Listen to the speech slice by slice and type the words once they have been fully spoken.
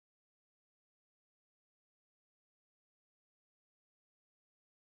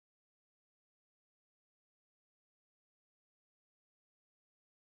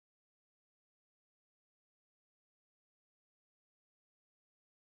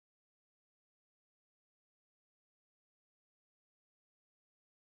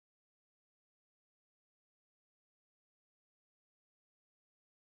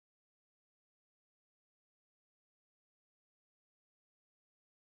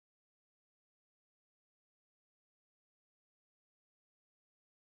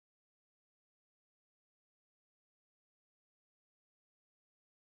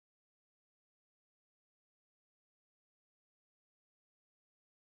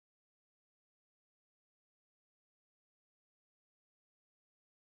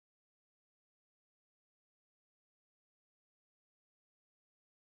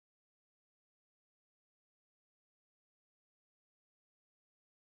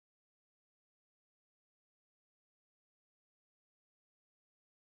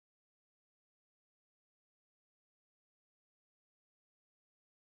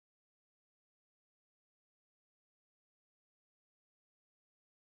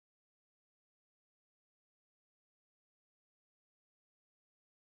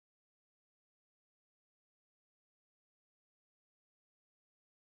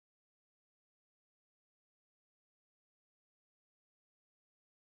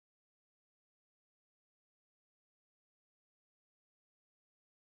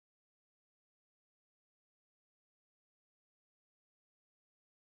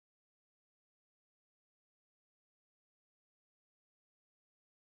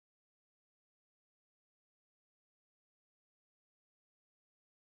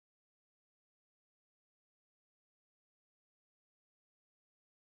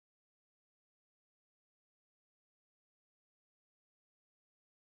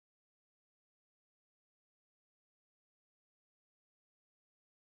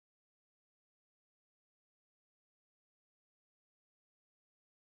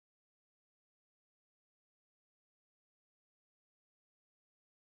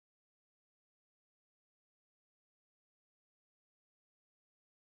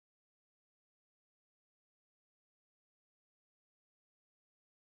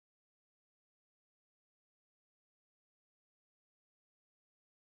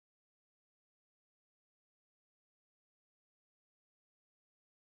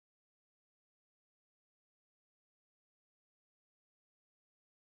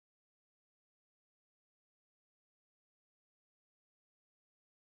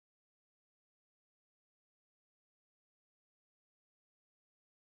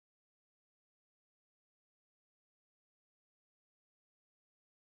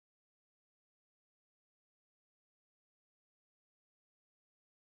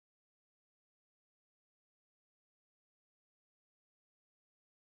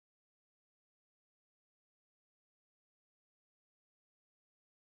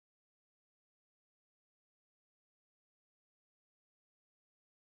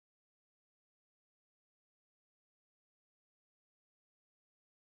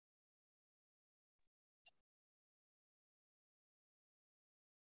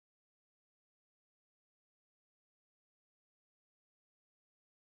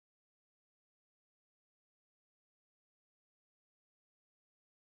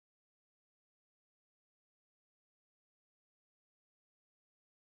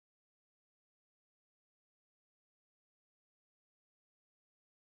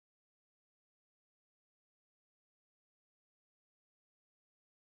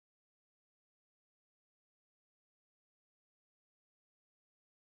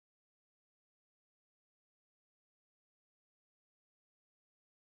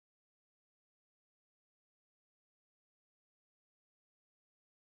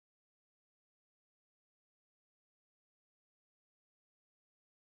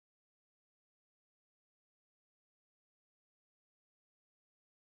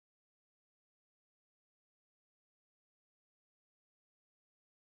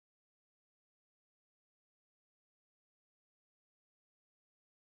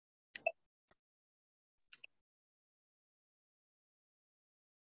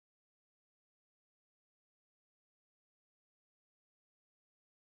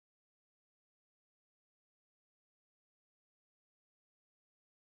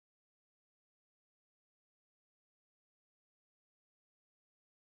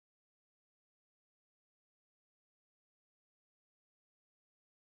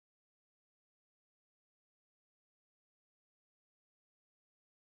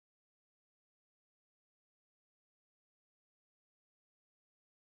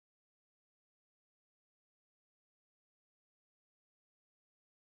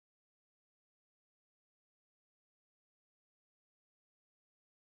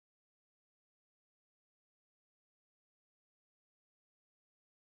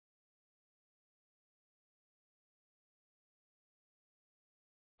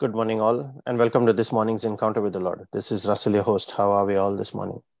Good morning, all, and welcome to this morning's encounter with the Lord. This is Russell, your host. How are we all this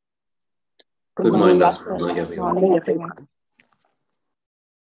morning? Good morning, Russell. Good morning, everyone. Morning, everyone.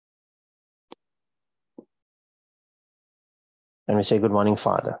 And we say, Good morning,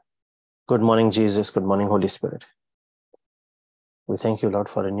 Father. Good morning, Jesus. Good morning, Holy Spirit. We thank you, Lord,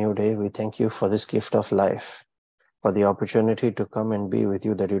 for a new day. We thank you for this gift of life, for the opportunity to come and be with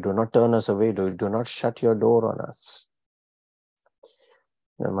you, that you do not turn us away, do not shut your door on us.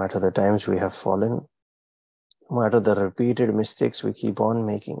 No matter the times we have fallen, no matter the repeated mistakes we keep on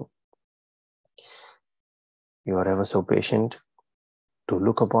making, you are ever so patient to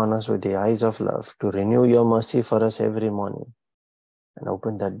look upon us with the eyes of love, to renew your mercy for us every morning, and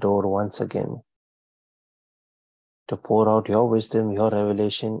open that door once again to pour out your wisdom, your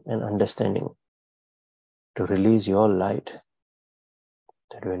revelation and understanding, to release your light,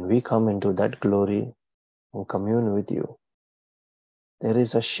 that when we come into that glory and commune with you, there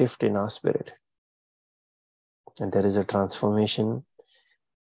is a shift in our spirit and there is a transformation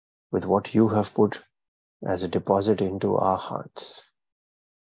with what you have put as a deposit into our hearts.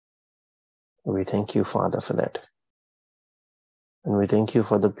 We thank you, Father, for that. And we thank you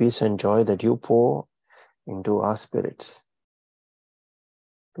for the peace and joy that you pour into our spirits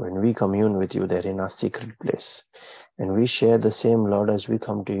when we commune with you there in our secret place. And we share the same, Lord, as we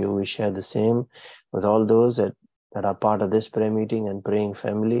come to you. We share the same with all those that are part of this prayer meeting and praying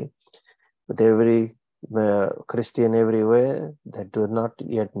family, with every Christian everywhere that do not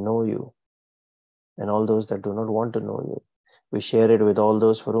yet know you, and all those that do not want to know you. We share it with all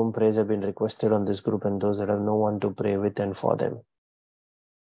those for whom prayers have been requested on this group and those that have no one to pray with and for them.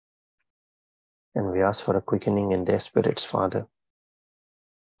 And we ask for a quickening in their spirits, Father.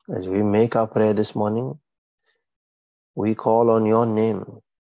 As we make our prayer this morning, we call on your name.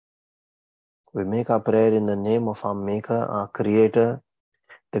 We make our prayer in the name of our Maker, our Creator,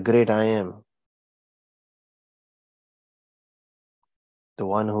 the great I Am, the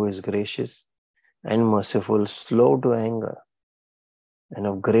one who is gracious and merciful, slow to anger, and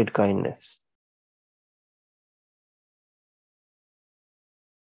of great kindness.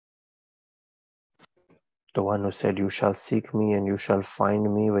 The one who said, you shall seek me and you shall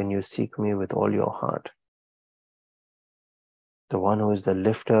find me when you seek me with all your heart. The one who is the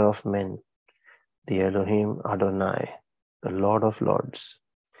lifter of men, the Elohim Adonai, the Lord of Lords.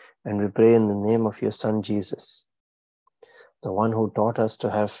 And we pray in the name of your Son, Jesus, the one who taught us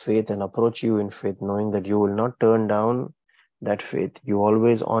to have faith and approach you in faith, knowing that you will not turn down that faith. You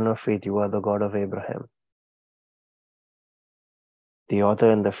always honor faith. You are the God of Abraham. The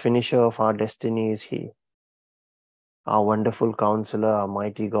author and the finisher of our destiny is he. Our wonderful counselor, our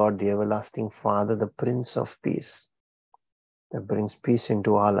mighty God, the everlasting Father, the Prince of Peace, that brings peace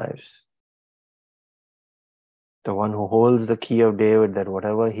into our lives. The one who holds the key of David, that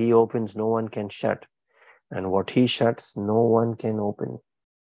whatever he opens, no one can shut, and what he shuts, no one can open.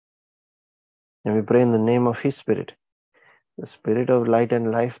 And we pray in the name of his Spirit, the Spirit of light and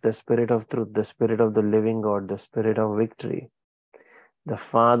life, the Spirit of truth, the Spirit of the living God, the Spirit of victory, the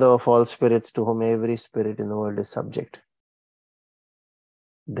Father of all spirits, to whom every spirit in the world is subject.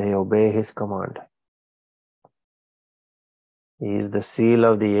 They obey his command. He is the seal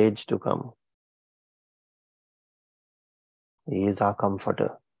of the age to come. He is our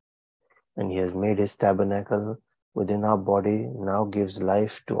comforter, and he has made his tabernacle within our body, now gives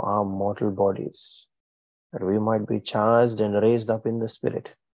life to our mortal bodies, that we might be charged and raised up in the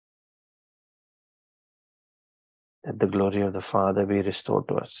Spirit, that the glory of the Father be restored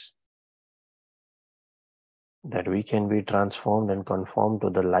to us, that we can be transformed and conformed to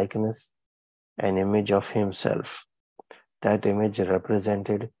the likeness and image of himself, that image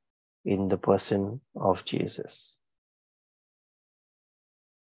represented in the person of Jesus.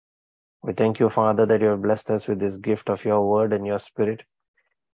 We thank you, Father, that you have blessed us with this gift of your word and your Spirit,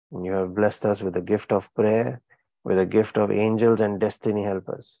 and you have blessed us with the gift of prayer, with the gift of angels and destiny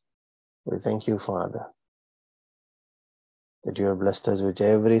helpers. We thank you, Father, that you have blessed us with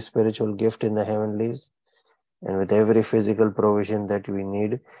every spiritual gift in the heavenlies and with every physical provision that we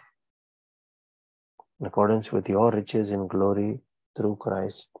need in accordance with your riches in glory through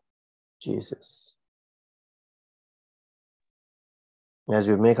Christ Jesus. As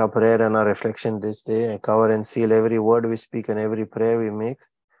we make our prayer and our reflection this day, I cover and seal every word we speak and every prayer we make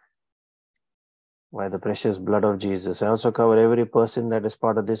by the precious blood of Jesus. I also cover every person that is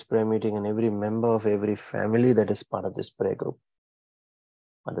part of this prayer meeting and every member of every family that is part of this prayer group.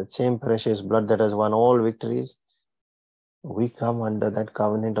 By the same precious blood that has won all victories, we come under that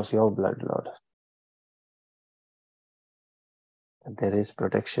covenant of your blood, Lord. That there is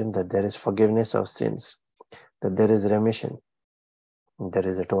protection, that there is forgiveness of sins, that there is remission, There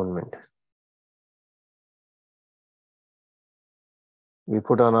is atonement. We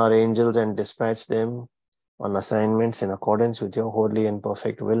put on our angels and dispatch them on assignments in accordance with your holy and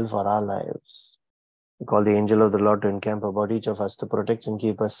perfect will for our lives. We call the angel of the Lord to encamp about each of us to protect and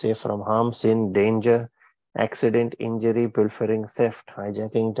keep us safe from harm, sin, danger, accident, injury, pilfering, theft,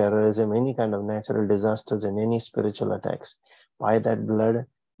 hijacking, terrorism, any kind of natural disasters and any spiritual attacks. By that blood,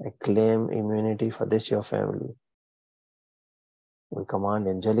 I claim immunity for this your family. We command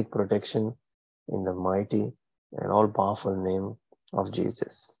angelic protection in the mighty and all-powerful name of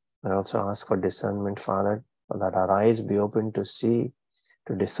Jesus. I also ask for discernment, Father, that our eyes be open to see,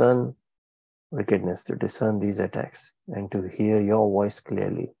 to discern wickedness, to discern these attacks, and to hear your voice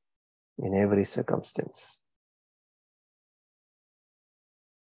clearly in every circumstance.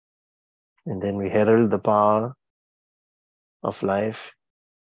 And then we herald the power of life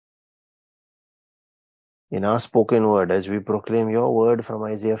in our spoken word as we proclaim your word from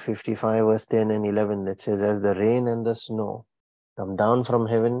Isaiah 55 verse 10 and 11 that says, as the rain and the snow come down from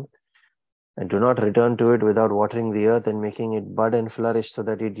heaven and do not return to it without watering the earth and making it bud and flourish so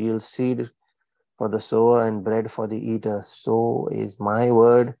that it yields seed for the sower and bread for the eater, so is my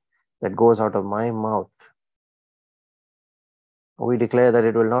word that goes out of my mouth. We declare that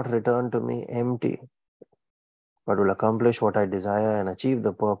it will not return to me empty, but will accomplish what I desire and achieve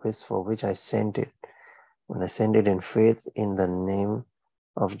the purpose for which I sent it, when I send it in faith in the name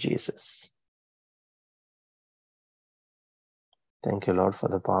of Jesus. Thank you, Lord, for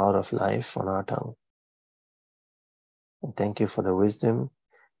the power of life on our tongue. And thank you for the wisdom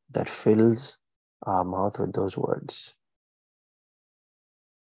that fills our mouth with those words.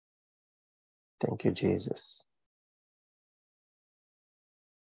 Thank you, Jesus.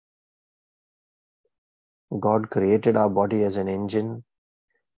 God created our body as an engine,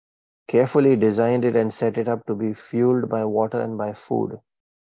 carefully designed it and set it up to be fueled by water and by food.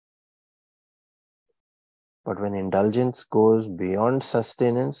 But when indulgence goes beyond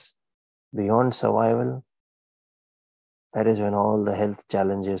sustenance, beyond survival, that is when all the health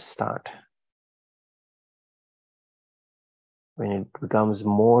challenges start. When it becomes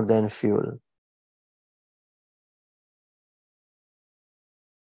more than fuel.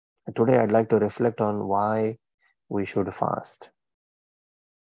 Today I'd like to reflect on why we should fast.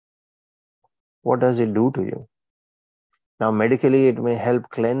 What does it do to you? Now, medically, it may help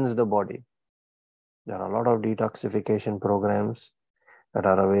cleanse the body. There are a lot of detoxification programs that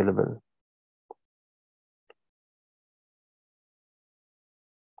are available.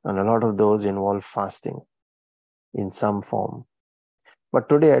 And a lot of those involve fasting in some form. But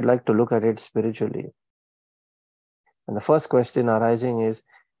today I'd like to look at it spiritually. And the first question arising is,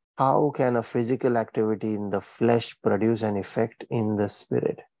 how can a physical activity in the flesh produce an effect in the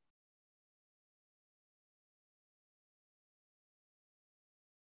spirit?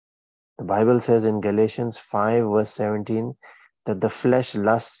 The Bible says in Galatians 5 verse 17 that the flesh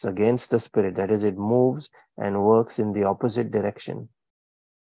lusts against the spirit, that is, it moves and works in the opposite direction.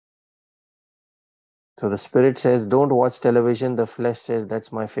 So the spirit says, don't watch television. The flesh says,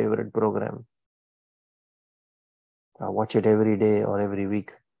 that's my favorite program. I watch it every day or every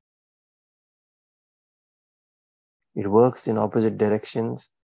week. It works in opposite directions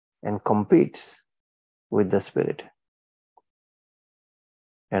and competes with the spirit.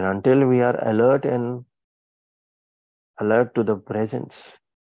 And until we are alert to the presence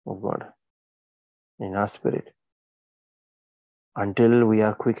of God in our spirit, until we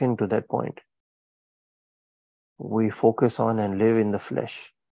are quickened to that point, we focus on and live in the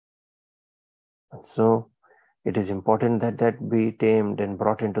flesh. And so it is important that that be tamed and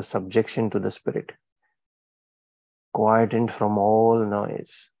brought into subjection to the spirit, quietened from all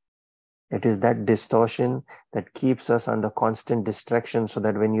noise. It is that distortion that keeps us under constant distraction, so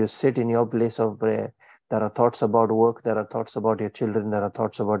that when you sit in your place of prayer, there are thoughts about work, there are thoughts about your children, there are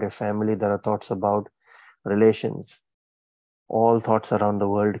thoughts about your family, there are thoughts about relations. All thoughts around the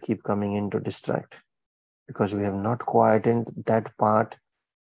world keep coming in to distract, because we have not quietened that part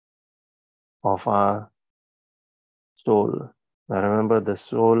of our soul. Now remember, the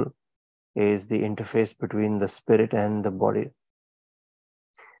soul is the interface between the spirit and the body.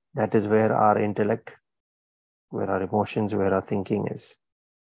 That is where our intellect, where our emotions, where our thinking is.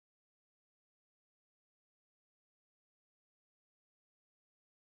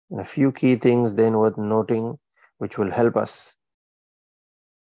 And a few key things then worth noting, which will help us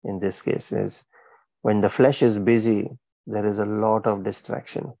in this case, is when the flesh is busy, there is a lot of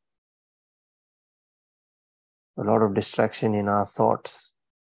distraction. A lot of distraction in our thoughts.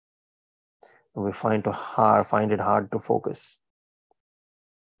 And we find it hard to focus.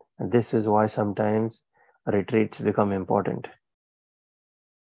 And this is why sometimes retreats become important.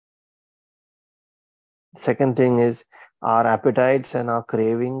 Second thing is our appetites and our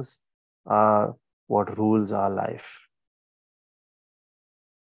cravings are what rules our life.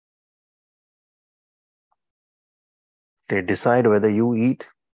 They decide whether you eat,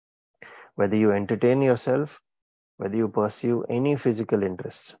 whether you entertain yourself, whether you pursue any physical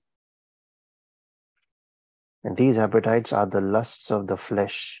interests. And these appetites are the lusts of the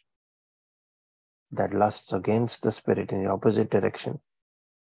flesh that lusts against the spirit in the opposite direction.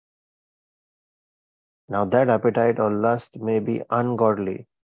 Now that appetite or lust may be ungodly.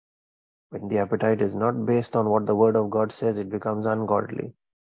 When the appetite is not based on what the word of God says, it becomes ungodly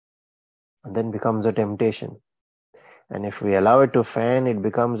and then becomes a temptation. And if we allow it to fan, it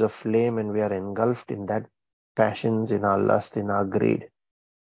becomes a flame and we are engulfed in that passions, in our lust, in our greed.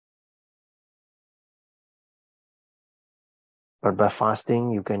 But by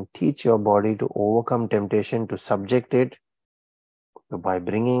fasting, you can teach your body to overcome temptation, to subject it, by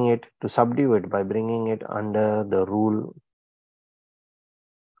bringing it, to subdue it, by bringing it under the rule,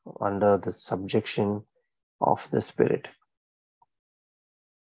 under the subjection of the spirit.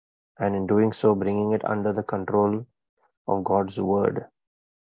 And in doing so, bringing it under the control of God's word.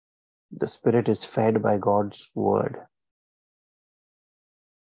 The spirit is fed by God's word.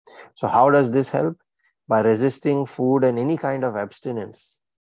 So how does this help? By resisting food and any kind of abstinence.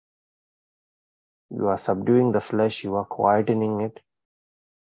 You are subduing the flesh, you are quietening it.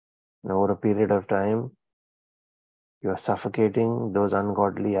 And over a period of time, you are suffocating those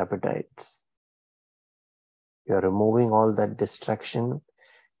ungodly appetites. You are removing all that distraction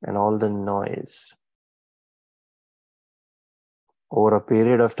and all the noise. Over a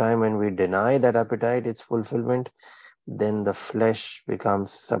period of time, when we deny that appetite, its fulfillment, then the flesh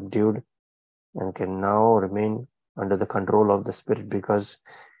becomes subdued and can now remain under the control of the spirit, because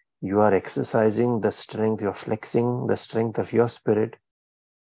you are exercising the strength, you're flexing the strength of your spirit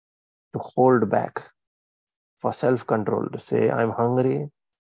to hold back, for self-control, to say, I'm hungry,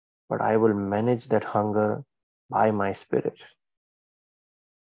 but I will manage that hunger by my spirit.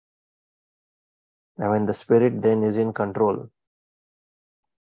 And when the spirit then is in control,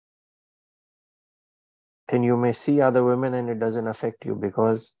 then you may see other women and it doesn't affect you,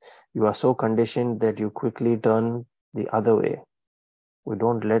 because you are so conditioned that you quickly turn the other way. We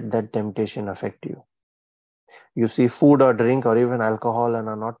don't let that temptation affect you. You see food or drink or even alcohol and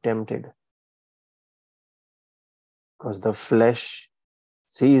are not tempted, because the flesh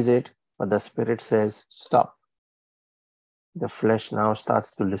sees it, but the spirit says, stop. The flesh now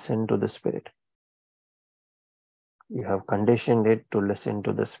starts to listen to the spirit. You have conditioned it to listen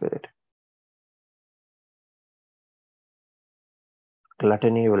to the spirit.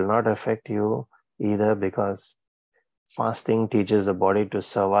 Gluttony will not affect you either, because fasting teaches the body to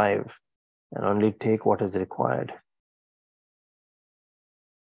survive and only take what is required,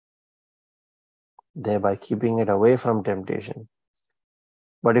 thereby keeping it away from temptation.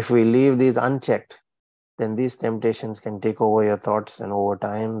 But if we leave these unchecked, then these temptations can take over your thoughts and over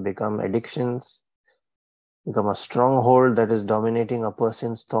time become addictions, become a stronghold that is dominating a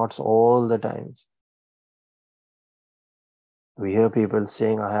person's thoughts all the time. We hear people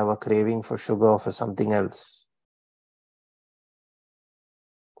saying, I have a craving for sugar or for something else.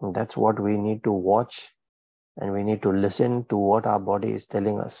 And that's what we need to watch, and we need to listen to what our body is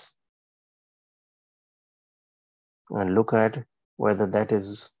telling us. And look at whether that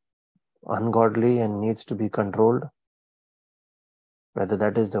is ungodly and needs to be controlled, whether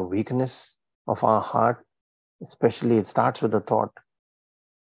that is the weakness of our heart. Especially it starts with a thought.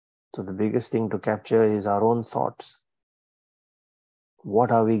 So the biggest thing to capture is our own thoughts.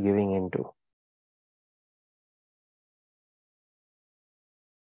 What are we giving into?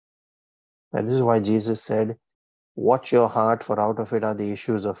 And this is why Jesus said, watch your heart, for out of it are the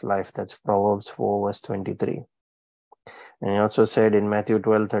issues of life. That's Proverbs 4 verse 23. And he also said in Matthew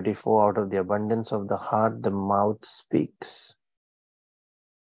 12:34, out of the abundance of the heart, the mouth speaks.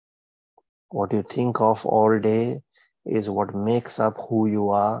 What you think of all day is what makes up who you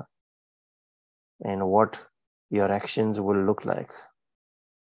are and what your actions will look like.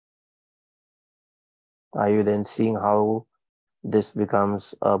 Are you then seeing how this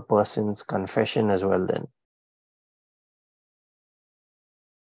becomes a person's confession as well then?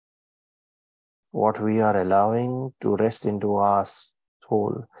 What we are allowing to rest into our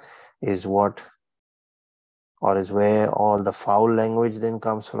soul is what, or is where all the foul language then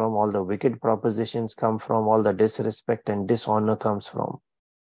comes from, all the wicked propositions come from, all the disrespect and dishonor comes from.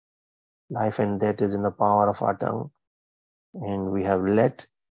 Life and death is in the power of our tongue, and we have let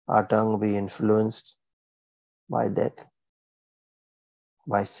our tongue be influenced by death,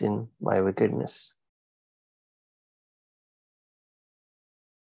 by sin, by wickedness.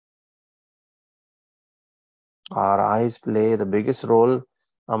 Our eyes play the biggest role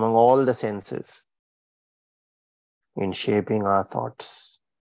among all the senses in shaping our thoughts.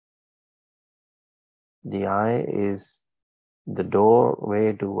 The eye is the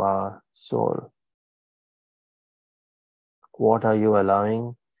doorway to our soul. What are you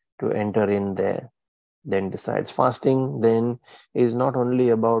allowing to enter in there? Then decides. Fasting then is not only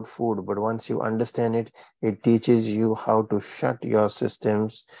about food, but once you understand it, it teaches you how to shut your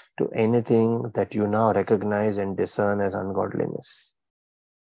systems to anything that you now recognize and discern as ungodliness.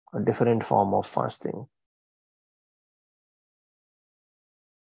 A different form of fasting,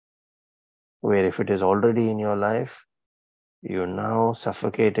 where if it is already in your life, you now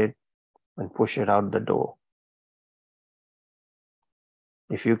suffocate it and push it out the door.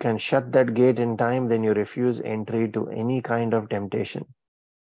 If you can shut that gate in time, then you refuse entry to any kind of temptation.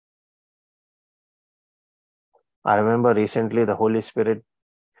 I remember recently the Holy Spirit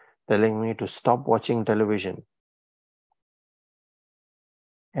telling me to stop watching television.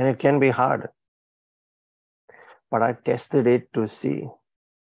 And it can be hard. But I tested it to see,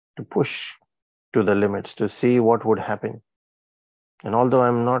 to push to the limits, to see what would happen. And although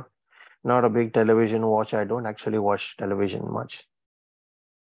I'm not a big television watcher, I don't actually watch television much.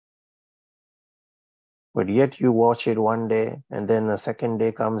 But yet you watch it one day, and then a second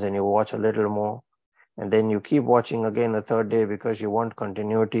day comes and you watch a little more. And then you keep watching again a third day because you want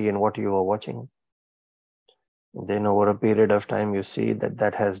continuity in what you are watching. And then over a period of time, you see that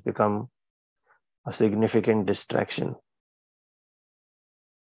that has become a significant distraction.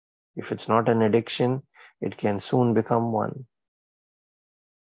 If it's not an addiction, it can soon become one,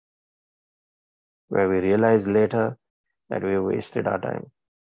 where we realize later that we wasted our time.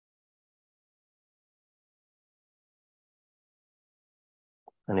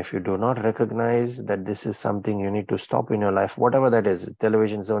 And if you do not recognize that this is something you need to stop in your life, whatever that is,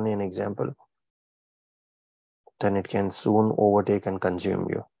 television is only an example, then it can soon overtake and consume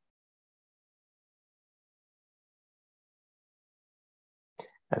you.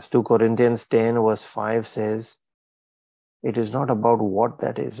 As 2 Corinthians 10 verse 5 says, it is not about what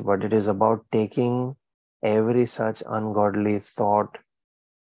that is, but it is about taking every such ungodly thought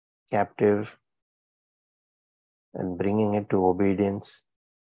captive and bringing it to obedience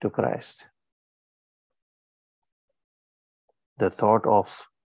to Christ. The thought of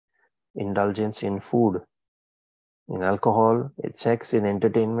indulgence in food, in alcohol, in sex, in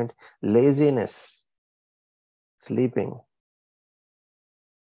entertainment, laziness, sleeping,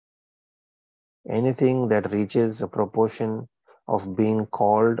 anything that reaches a proportion of being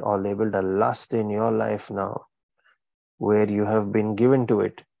called or labeled a lust in your life now, where you have been given to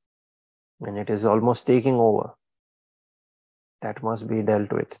it and it is almost taking over, that must be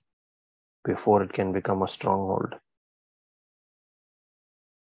dealt with before it can become a stronghold.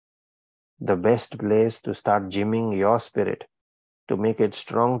 The best place to start gymming your spirit, to make it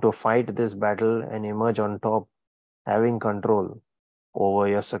strong to fight this battle and emerge on top, having control over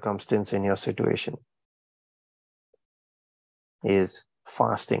your circumstance and your situation, is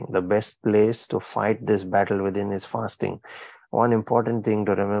fasting. The best place to fight this battle within is fasting. One important thing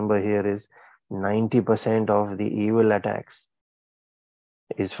to remember here is 90% of the evil attacks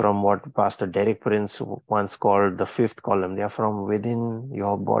is from what Pastor Derek Prince once called the fifth column. They are from within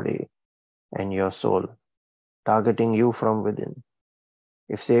your body and your soul, targeting you from within.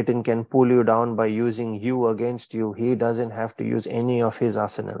 If Satan can pull you down by using you against you, he doesn't have to use any of his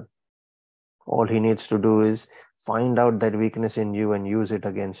arsenal. All he needs to do is find out that weakness in you and use it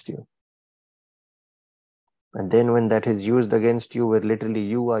against you. And then when that is used against you, where literally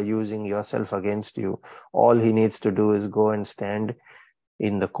you are using yourself against you, all he needs to do is go and stand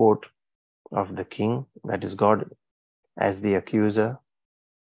in the court of the king, that is God, as the accuser,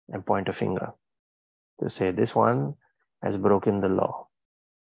 and point a finger to say, this one has broken the law.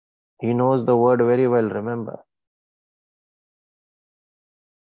 He knows the word very well, remember.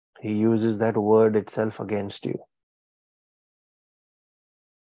 He uses that word itself against you.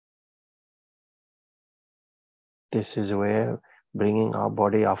 This is where bringing our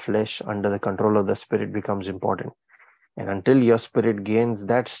body, our flesh under the control of the spirit becomes important. And until your spirit gains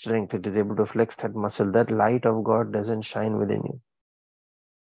that strength, it is able to flex that muscle, that light of God doesn't shine within you.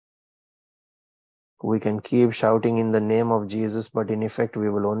 We can keep shouting in the name of Jesus, but in effect, we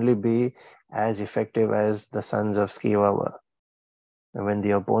will only be as effective as the sons of Sceva were. And when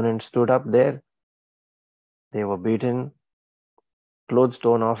the opponent stood up there, they were beaten, clothes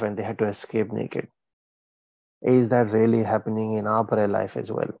torn off, and they had to escape naked. Is that really happening in our prayer life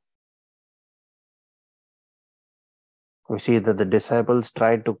as well? We see that the disciples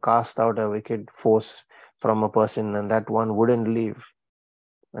tried to cast out a wicked force from a person, and that one wouldn't leave.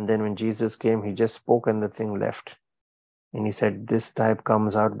 And then when Jesus came, he just spoke and the thing left. And he said, this type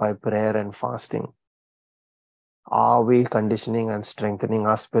comes out by prayer and fasting. Are we conditioning and strengthening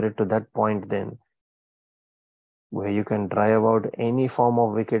our spirit to that point then, where you can drive out any form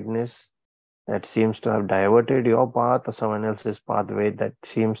of wickedness that seems to have diverted your path or someone else's pathway, that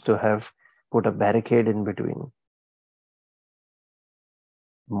seems to have put a barricade in between?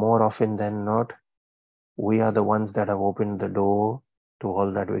 More often than not, we are the ones that have opened the door to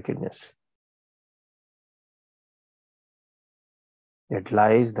all that wickedness.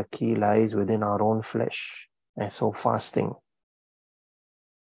 The key lies within our own flesh. And so fasting,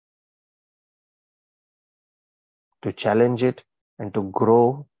 to challenge it and to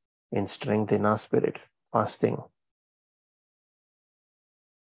grow in strength in our spirit, fasting.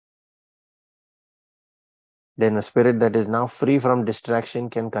 Then a spirit that is now free from distraction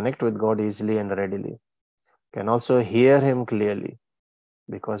can connect with God easily and readily, can also hear him clearly,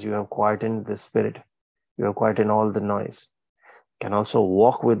 because you have quietened the spirit, you have quietened all the noise. Can also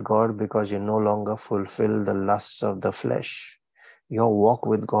walk with God because you no longer fulfill the lusts of the flesh. Your walk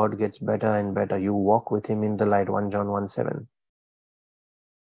with God gets better and better. You walk with him in the light, 1 John 1:7.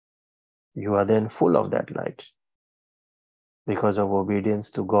 You are then full of that light because of obedience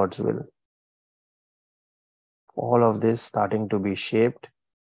to God's will. All of this starting to be shaped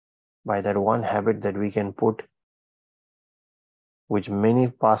by that one habit that we can put, which many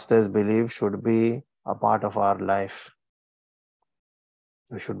pastors believe should be a part of our life.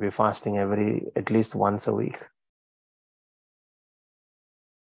 We should be fasting at least once a week.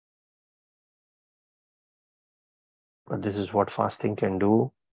 But this is what fasting can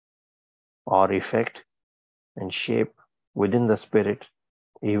do or effect and shape within the spirit,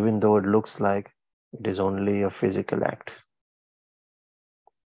 even though it looks like it is only a physical act.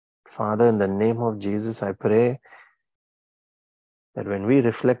 Father, in the name of Jesus, I pray that when we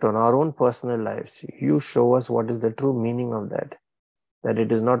reflect on our own personal lives, you show us what is the true meaning of that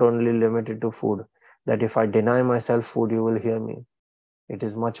it is not only limited to food, that if I deny myself food, you will hear me. It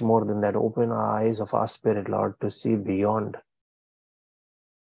is much more than that. Open our eyes of our spirit, Lord, to see beyond.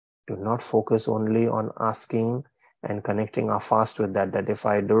 Do not focus only on asking and connecting our fast with that if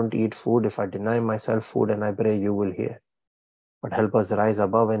I don't eat food, if I deny myself food and I pray, you will hear. But help us rise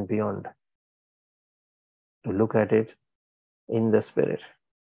above and beyond, to look at it in the spirit.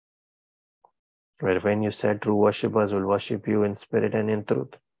 Where when you said true worshippers will worship you in spirit and in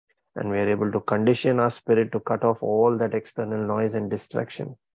truth, and we are able to condition our spirit to cut off all that external noise and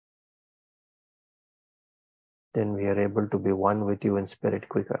distraction, then we are able to be one with you in spirit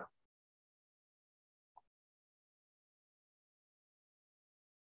quicker.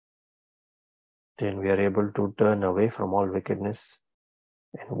 Then we are able to turn away from all wickedness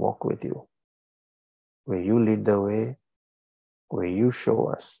and walk with you, where you lead the way, where you show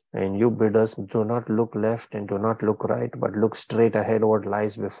us and you bid us, do not look left and do not look right, but look straight ahead what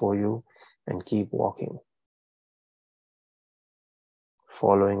lies before you and keep walking,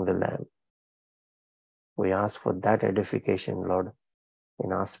 following the Lamb. We ask for that edification, Lord,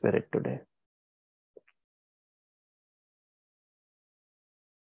 in our spirit today.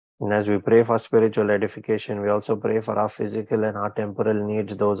 And as we pray for spiritual edification, we also pray for our physical and our temporal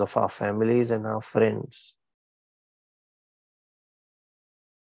needs, those of our families and our friends.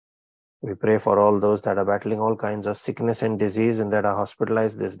 We pray for all those that are battling all kinds of sickness and disease and that are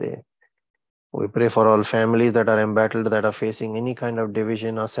hospitalized this day. We pray for all families that are embattled, that are facing any kind of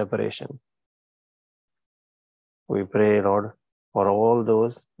division or separation. We pray, Lord, for all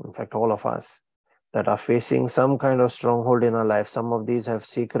those, in fact, all of us, that are facing some kind of stronghold in our life. Some of these have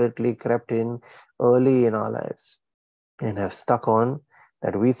secretly crept in early in our lives and have stuck on,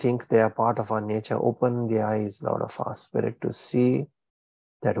 that we think they are part of our nature. Open the eyes, Lord, of our spirit to see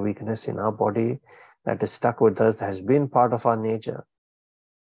that weakness in our body that is stuck with us, that has been part of our nature.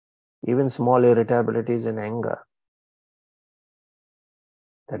 Even small irritabilities and anger,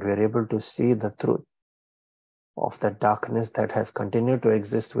 that we are able to see the truth of the darkness that has continued to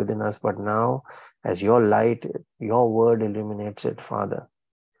exist within us, but now as your light, your word illuminates it, Father.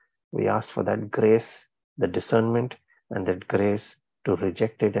 We ask for that grace, the discernment, and that grace to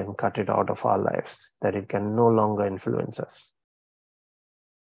reject it and cut it out of our lives, that it can no longer influence us.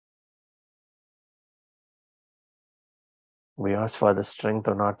 We ask for the strength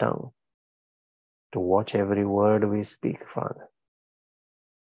on our tongue to watch every word we speak, Father.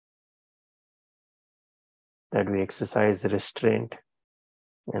 That we exercise restraint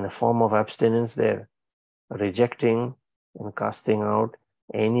in a form of abstinence there, rejecting and casting out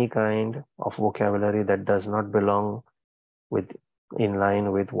any kind of vocabulary that does not belong in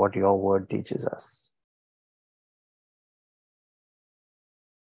line with what your word teaches us.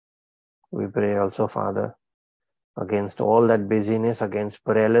 We pray also, Father, against all that busyness, against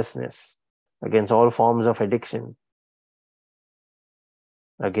prayerlessness, against all forms of addiction,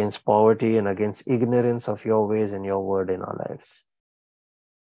 against poverty and against ignorance of your ways and your word in our lives.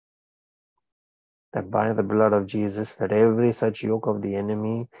 That by the blood of Jesus, that every such yoke of the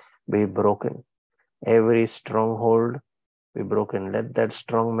enemy be broken, every stronghold be broken. Let that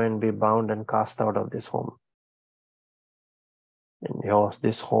strong man be bound and cast out of this home. And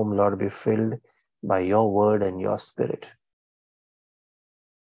this home, Lord, be filled by your word and your spirit.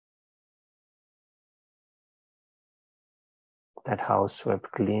 That house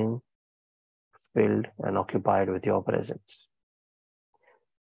swept clean, filled and occupied with your presence.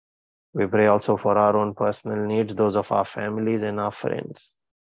 We pray also for our own personal needs, those of our families and our friends,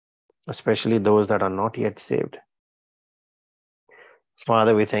 especially those that are not yet saved.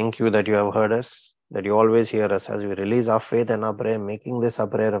 Father, we thank you that you have heard us, that you always hear us as we release our faith and our prayer, making this a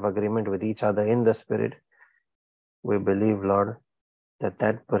prayer of agreement with each other in the Spirit. We believe, Lord,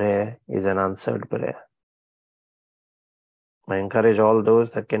 that prayer is an answered prayer. I encourage all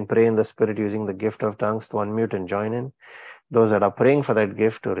those that can pray in the Spirit using the gift of tongues to unmute and join in. Those that are praying for that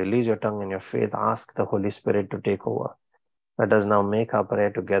gift to release your tongue and your faith, ask the Holy Spirit to take over. Let us now make our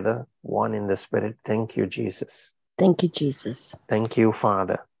prayer together, one in the Spirit. Thank you, Jesus. Thank you, Jesus. Thank you,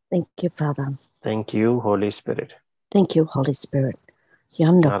 Father. Thank you, Father. Thank you, Holy Spirit. Thank you, Holy Spirit.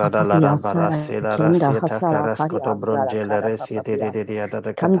 Kanda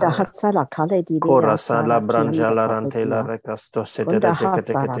hasara kale di Korasala branjala rantela recasto Kunda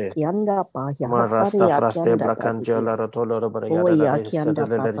hasara kianda pa ya hasari ya kianda bracanjala rotolo oya kianda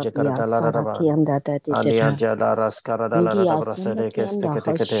papa ya sara kianda da di Alia jala rascara dalla brasede che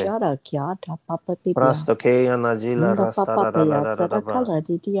hashara kiata papa pipia Prasto che anagila rastara dalla kala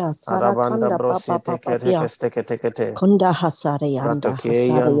di dia sara Arabanda kanda brosite papa kete Kunda hasari yanda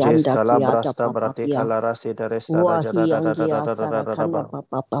hasari yanda kiata papa pia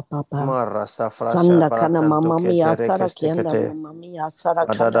Marasta frasha Sanda kana mama mia sara kianda mama mia sara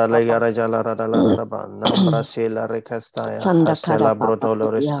kada papa Nambra sela recastaya Sanda kada Hasela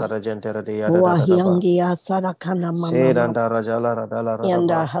brotolo riscara gentera di Wahiangia sara kana mama Sedanda rajala radala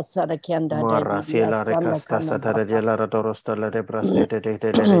Yanda hasara kianda Marra sela recasta satara jela ratorosta la rebrastete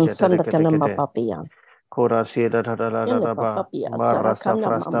Sanda kana papa pia Kora sida radaba Marrasta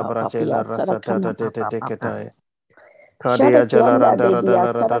frasta bracela rasata teketai Kadia jala radala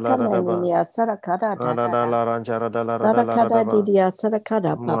Sarakada Adala ranjara dala Sarakada didia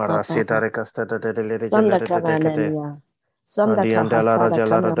Sarakada Mara sita recasta Sanda Diandala kahasara Rajala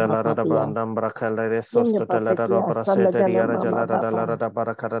kana Dala papapia. Radabandam Bracalere Yende Sostotela papakia sanda Braseta kana Diarajala mama Radala papa.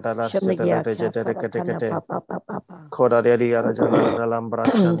 Radabaracara Setele Shamigia kasara kana Regetekete papa papa. Coda de Diarajala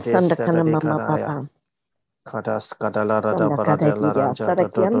Radalambras Sanda Testa kana de mama Cadaya papa. Catas Cadala Sanda kada Radabaradela didia Ranja sara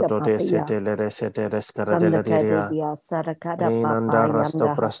kianda Toto de papia. Setele Resete Rescara de Sanda la kada Diria dia sara kada papa Inanda Rasto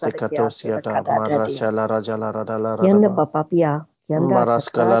yanda hasara kia sara Prasticatosiata kada dadia. Marashala Rajala Radala Yanda Radaba papapia. Yanda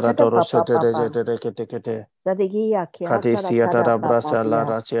sakara Marascala kada Radoro papa Sete papa. Rekete Sadigia kia sara Catisiata kada Brasala papapia.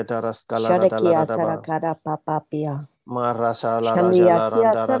 Racieta Rascala Shadakia sara Radala kada papapia. Marasala Shandia Rajala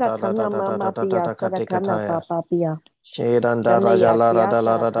kia Randa sara Rada kana mama pia sara kana Katikataya papa pia. Shedanda Shandia Rajala kia Radala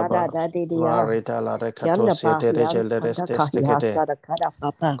sara kada Radaba dadidia. Marita La Yanda Recatosia pahian Terejel sanda kahia Restekete sara kada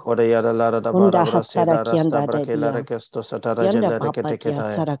papa. Kodayada Larda Unda Barabra hasara Seda Rasta kianda Brakela dadia. Rekesto Yanda Satarajel papa kia Reketeketaya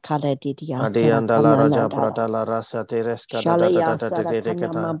sara kada didia sara Adianda La kana Raja nadara. Brata La Rasa Tereska Shalaya sara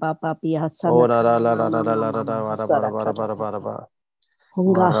kana Deketa mama pia sana Ora La kana La La mama La La mama La hasara kada papa. Barabara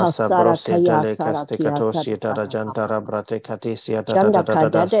Hunga Marasa hasara Broseta kaya Le sara kia sara Casticatosita kada papa. Rajantara Brate Catisia Chanda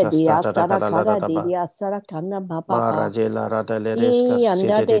kada de dia Daskasta sara kada Radaba didia sara kana papa. Marajela Radaleresca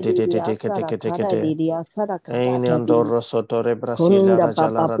Yanda de didia sara kada Sitete didia sara kada dadi. Ainiandoro Sotore Brasila Kunda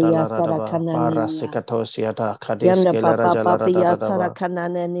Rajala papa pia Radala sara Radaba kana niya. Parasikatosiata Yanda Kadiskela papa Rajala pia sara Radadaba kana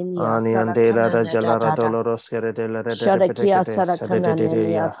niya sara Aniandela kana Rajala da da. Radoloroskere de la Shadakia Redepete sara kana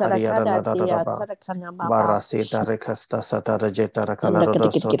niya Sededidia sara Hadiada kada dia Ladadaba sara kana papa. Barasita Recasta Satara Jeta Sanda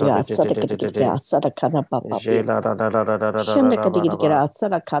Racalarodo Soto kadigira sara kadigira sara kana papa pia. Jela Shanda Radadaba kadigira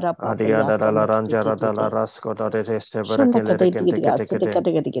sara kada papa ya Adiada la sanda Ranja Radala kadigira. Rasco Dodeste Shanda Berekele kadigira sara Kente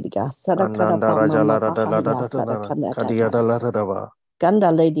kadigira sara kada Ananda pa mama Rajala papa ya sara Radala kana da. Kadiada Ladaba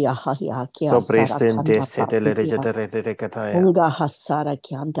Ganda lady ahia kia So sara Presente kanda Setele papia. Kataya Hunga hasara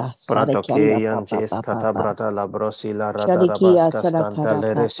kianda sara Prato kianda Keyan papa Jes papa. Catabrata La Brosila Sharikia Radarabasca sara Stanta kada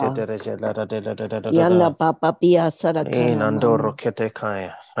Lere papa. Setere Kianda Jela papa pia sara In kana Andorro mama.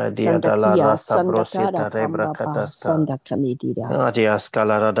 Ketekaya Adiada la Sandakia Rasta sandakara Brosita Rebra pamba pa Kataska sanda kanidira. Adiaska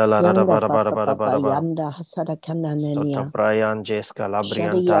la Radala Yanda papa papa Radabara yanda hasara kana Soto nenia. Brian Jeska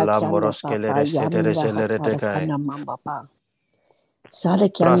Labrianta Sharia La kianda papa Moroskelere Setere yanda hasara Jeleretekai kana mamba pa.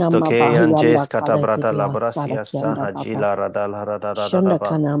 Sarakiana Prasto ke Mabahia yanjes kata brata Kalekidia labrasia Sarakianda sahajila Baba. radal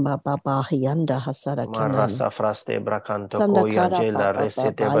haradadadaba. Shandakana Baba Hianda Hasarakiana. Marasa fraste bracanto ko Sandakara yanjela Baba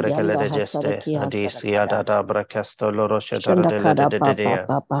resete Baba berekele Yanda regeste. Hasarakia Adisia Sarakara. dada bracasto loroshetara Shandakara Baba de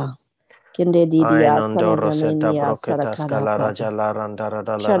Baba. Kende Didia Ainondo roseta Sanadania broketas Sarakara kalara Baba. jala randara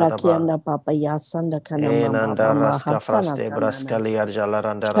dalaraba. Sharakianda Baba Yasandakana Mama Enanda Mama raska Hasana fraste Kanana. braskaliar jala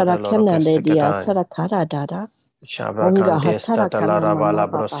randara Sharakana dalorokeste Dedia katai. Sarakara Dada. Onga Shabrakantes Hasarakana tatalara Mama bala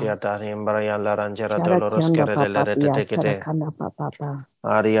Baba. brosia tarimbraya la ranjera Sharakianda doloroskere Baba Pia de Sarakana Baba.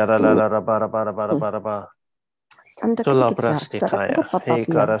 Ariara la la bara bara bara bara bara. Tola Sandakaya Sarakara prastikaya. Papa Hey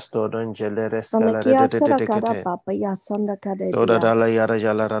Pia. karasto don jeleres kalare Sandakia de Sarakara kete. Papa Ya Sandakare Toda Dia. dala yara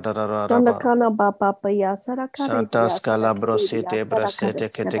jala raba. Sandakana Baba Pia Sarakare Dia Santas Sarakare Dia calabrosite Sarakare brasete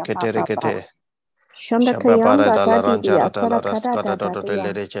Skada kete Papa. rekete. Shababara Shandakayanda dalla Dadi Dia ranjara dalla Sarakara raskada Dada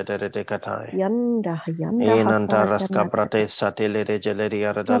dotele Dia. de katai. Yanda Enanta raska Hasarakana brate Dada. satele regeleri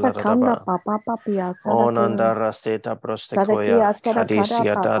dalla Sharakanda raba. Papa Pia Onanda Sarakana. rasteta prostekoya. Sarakia Sarakara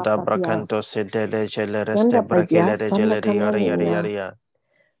Hadisia dada Papa Pia. bracanto sedele Yanda gelereste Paya brakele regeleri Sandakanania. yari.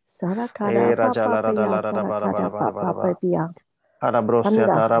 Sarakara E Papa rajala Pia radala rada Sarakara Papa Pia. Harabrosia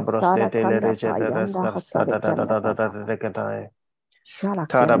Kanda tarabroste Hasara tele Kanda regeles Payanda karsta Hasara Kanda Papa. de katai. Sharakianda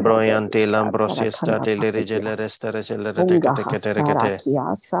Carabroyante Hasara lambrosista Kanda dele Papa Pia. regelere steregelere de Unga Hasara kete.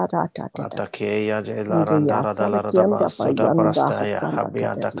 Kia Sara Tata. Atakeya de la Ungia randara da la Sara radaba Kianda suda Payanda prastaya Hasana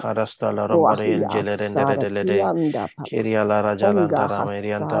habia da Kadadi. carasta la romborian Wahia gelerendere Sara de Kianda Papa. Kiria la Unga rajalandara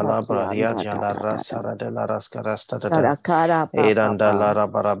merianta Hasara la bradia Kianda jala Tata. rasara de la rascarasta tata. Sharakara Edanda la Papa.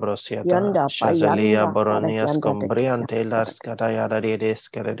 rabarabrosiata. Yanda Shazalia Payanda boronias Sarakianda combriante Tekianda las cataya da de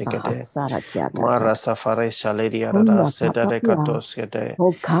Hasara Kiata. Mara safari shaleria da Hunda sedere Papa. katoskete.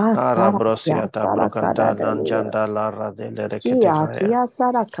 Oka Sara Kia Arabrosiata Sara brocanta Kadadi. nanjanda la radele Kia reketekaya. kia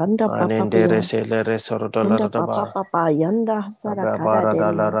sara kanda papa Anendere pia. se le resorotola Kanda papa radaba. papa yanda sara kada Ababara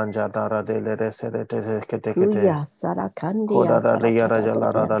da la deria. ranja dara de le resere kete. Kuya sara Koda kandia da sara liya kada raja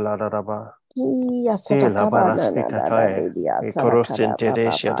la deria. rada la radaba. Kia E sara la kada na barasti na na na katae. deria E sara kada korostente papa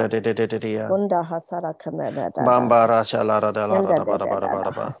resha papa. de ya. Kunda hasara kada da da da. Bamba rasha la rada la Yanda radaba da da da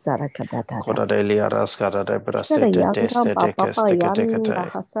da radaba. hasara kada da da. Koda de liya raskara de Shara brasete yanda teste papa papa yanda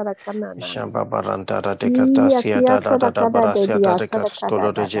kete. hasara kada na na. Shamba barantara de Kia catasia kia da sara kada barasiata deria de sara kada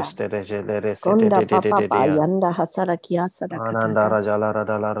cascolo da da. regeste de gelere sete Konda papa pa dia. yanda hasara kia sara kada Ananda da. rajala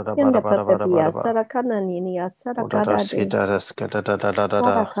rada Yanda pepe pia bara. sarakana nini ya Oda da sarakara de skita skata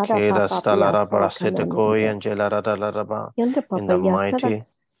sarakara Keda papa pia stalara sarakana barasete koi nende. angela ba. Yanda In papa the ya mighty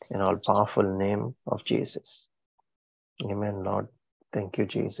and all sarakana. powerful name of Jesus. Amen, Lord. Thank you,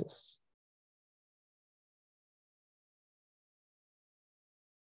 Jesus.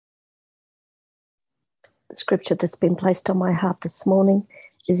 The scripture that's been placed on my heart this morning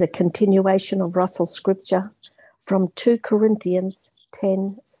is a continuation of Russell's scripture from 2 Corinthians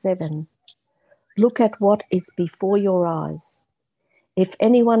 10:7. Look at what is before your eyes. If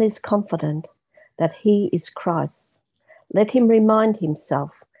anyone is confident that he is Christ's, let him remind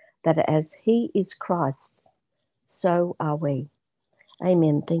himself that as he is Christ's, so are we.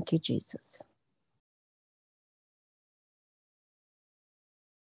 Amen. Thank you, Jesus.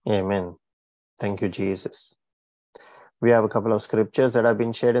 Amen. Thank you, Jesus. We have a couple of scriptures that have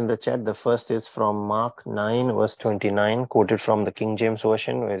been shared in the chat. The first is from Mark 9, verse 29, quoted from the King James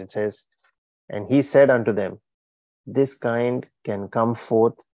Version, where it says, "And he said unto them, this kind can come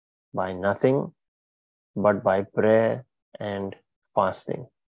forth by nothing but by prayer and fasting."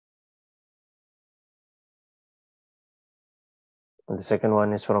 And the second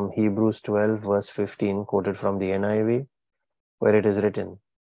one is from Hebrews 12, verse 15, quoted from the NIV, where it is written,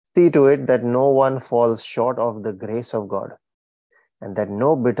 "See to it that no one falls short of the grace of God, and that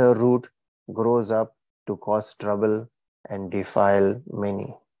no bitter root grows up to cause trouble and defile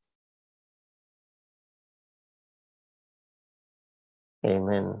many."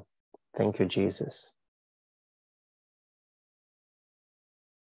 Amen. Thank you, Jesus.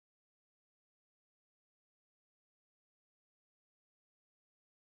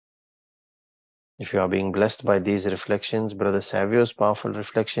 If you are being blessed by these reflections, Brother Savio's powerful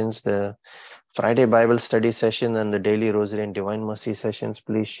reflections, the Friday Bible study session and the daily Rosary and Divine Mercy sessions,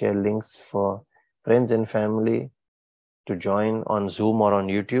 please share links for friends and family to join on Zoom or on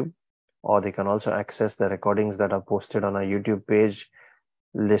YouTube, or they can also access the recordings that are posted on our YouTube page,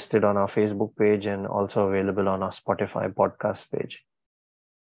 listed on our Facebook page, and also available on our Spotify podcast page.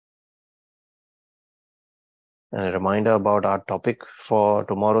 And a reminder about our topic for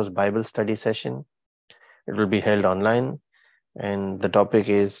tomorrow's Bible study session. It will be held online, and the topic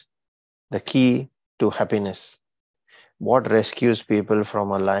is the key to happiness. What rescues people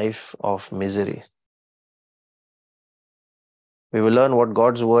from a life of misery? We will learn what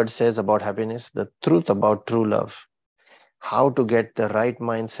God's word says about happiness, the truth about true love, how to get the right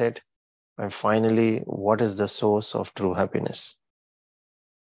mindset, and finally, what is the source of true happiness.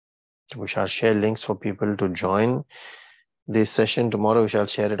 We shall share links for people to join this session tomorrow. We shall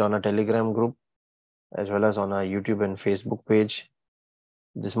share it on a Telegram group as well as on our YouTube and Facebook page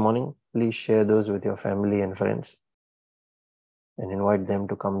this morning. Please share those with your family and friends and invite them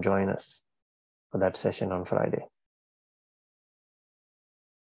to come join us for that session on Friday.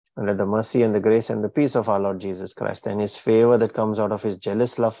 And let the mercy and the grace and the peace of our Lord Jesus Christ and his favor that comes out of his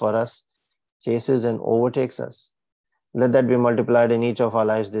jealous love for us, chases and overtakes us, let that be multiplied in each of our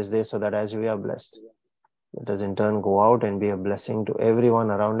lives this day, so that as we are blessed, let us in turn go out and be a blessing to everyone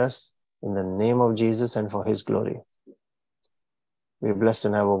around us in the name of Jesus and for his glory. Be blessed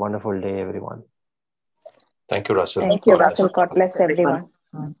and have a wonderful day, everyone. Thank you, Russell. Thank you, Russell. God bless everyone.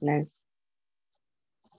 God bless.